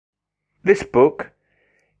This book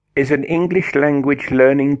is an English language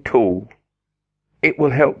learning tool. It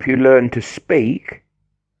will help you learn to speak,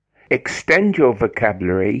 extend your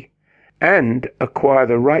vocabulary, and acquire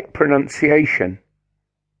the right pronunciation.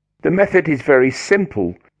 The method is very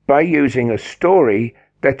simple by using a story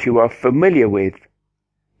that you are familiar with.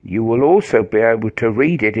 You will also be able to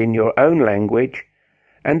read it in your own language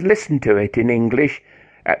and listen to it in English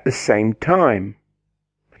at the same time.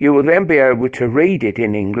 You will then be able to read it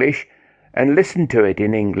in English and listen to it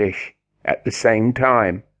in English at the same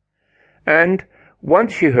time. And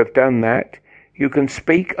once you have done that, you can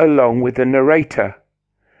speak along with the narrator.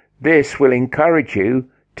 This will encourage you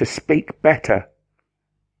to speak better.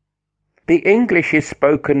 The English is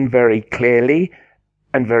spoken very clearly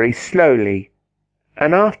and very slowly,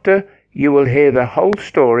 and after you will hear the whole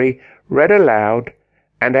story read aloud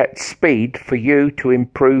and at speed for you to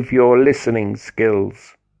improve your listening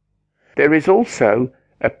skills. There is also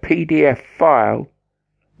a PDF file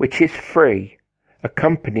which is free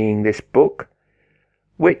accompanying this book,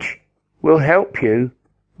 which will help you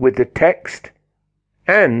with the text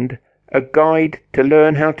and a guide to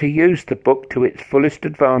learn how to use the book to its fullest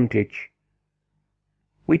advantage.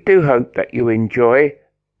 We do hope that you enjoy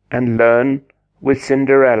and learn with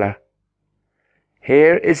Cinderella.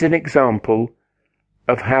 Here is an example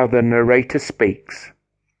of how the narrator speaks.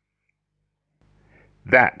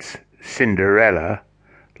 That's Cinderella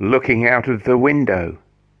looking out of the window.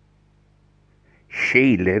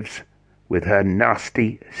 She lives with her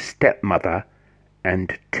nasty stepmother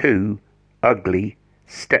and 2 ugly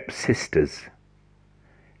stepsisters.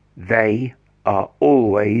 They are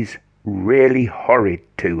always really horrid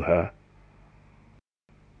to her.